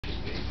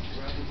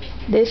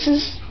This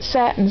is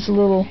Satin's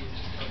little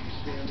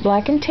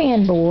black and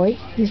tan boy.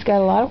 He's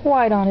got a lot of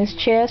white on his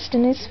chest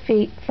and his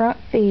feet, front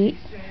feet.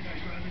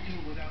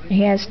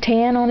 He has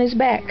tan on his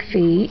back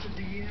feet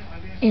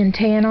and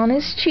tan on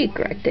his cheek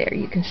right there,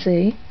 you can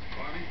see.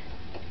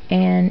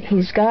 And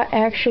he's got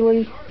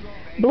actually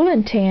blue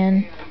and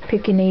tan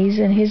Pekingese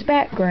in his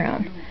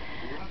background.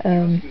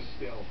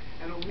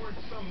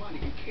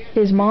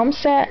 His mom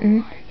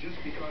Satin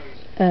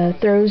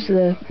throws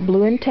the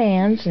blue and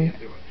tans, and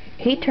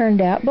he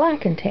turned out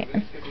black and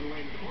tan.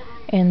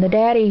 And the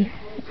daddy,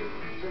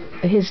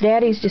 his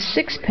daddy's just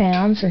 6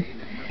 pounds, and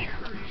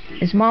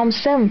his mom's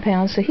 7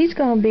 pounds, so he's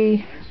going to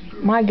be,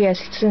 my guess,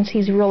 since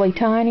he's really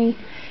tiny,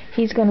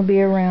 he's going to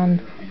be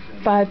around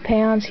 5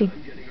 pounds. He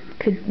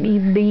could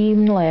be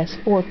even less,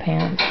 4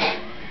 pounds.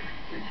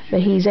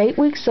 But he's 8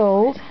 weeks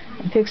old.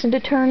 I'm fixing to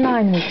turn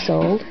 9 weeks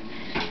old,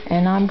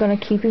 and I'm going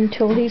to keep him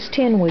till he's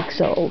 10 weeks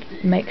old.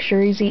 Make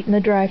sure he's eating the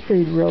dry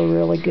food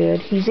really good.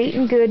 He's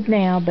eating good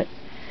now, but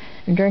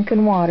and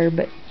drinking water,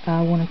 but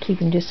I want to keep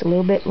him just a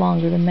little bit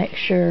longer to make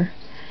sure.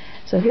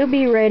 So he'll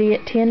be ready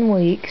at 10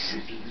 weeks.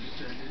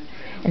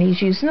 And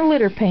he's using a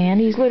litter pan.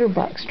 He's litter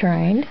box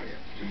trained.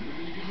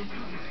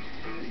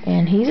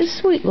 And he's a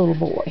sweet little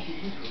boy.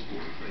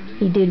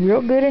 He did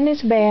real good in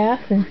his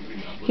bath, and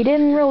he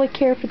didn't really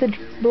care for the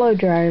blow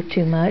dryer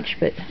too much,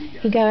 but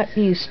he got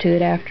used to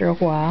it after a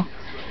while.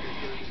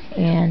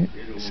 And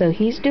so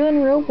he's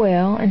doing real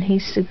well, and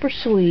he's super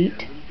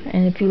sweet.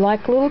 And if you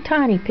like little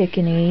tiny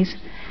Pekingese,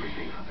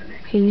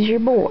 he's your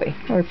boy.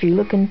 Or if you're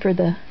looking for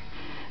the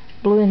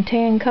blue and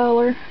tan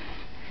color,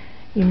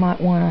 you might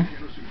want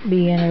to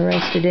be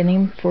interested in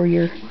him for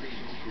your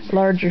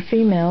larger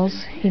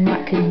females. He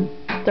might can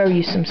throw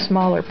you some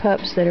smaller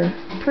pups that are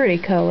pretty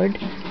colored,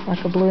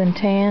 like a blue and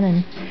tan,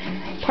 and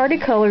party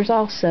colors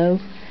also.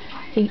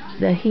 He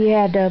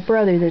had a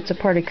brother that's a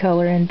party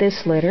color in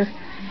this litter,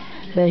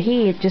 but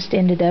he had just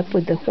ended up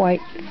with the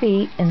white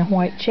feet and the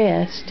white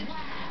chest.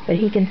 But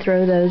he can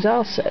throw those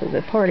also,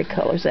 the party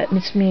colors. That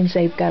just means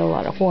they've got a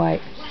lot of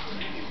white.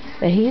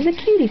 But he's a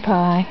cutie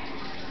pie.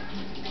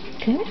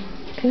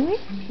 Come here,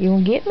 you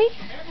want to get me?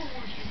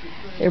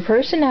 Their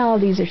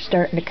personalities are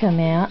starting to come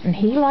out, and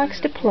he likes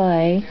to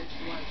play.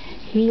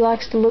 He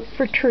likes to look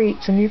for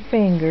treats on your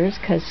fingers,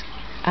 because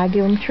I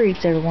give him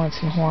treats every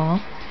once in a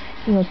while.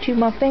 You want to chew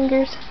my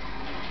fingers?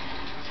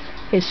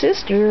 His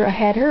sister, I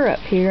had her up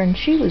here, and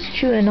she was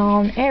chewing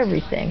on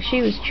everything.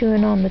 She was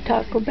chewing on the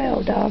Taco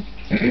Bell dog.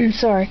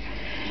 Sorry.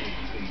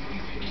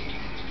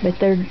 But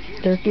they're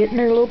getting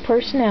their little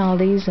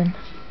personalities, and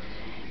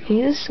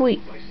he's a sweet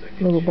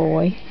little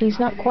boy. He's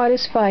not quite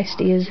as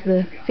feisty as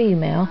the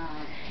female.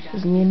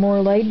 He's a little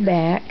more laid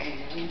back.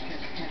 He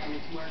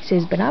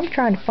says, but I'm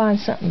trying to find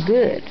something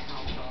good.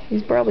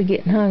 He's probably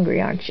getting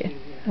hungry, aren't you?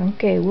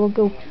 Okay, we'll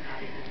go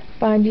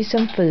find you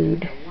some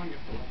food.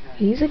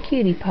 He's a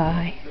cutie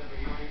pie.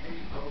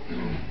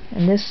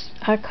 And this,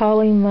 I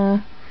call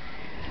him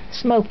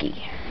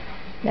Smoky.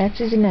 That's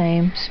his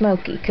name,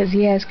 Smoky, because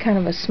he has kind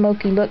of a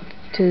smoky look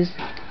to his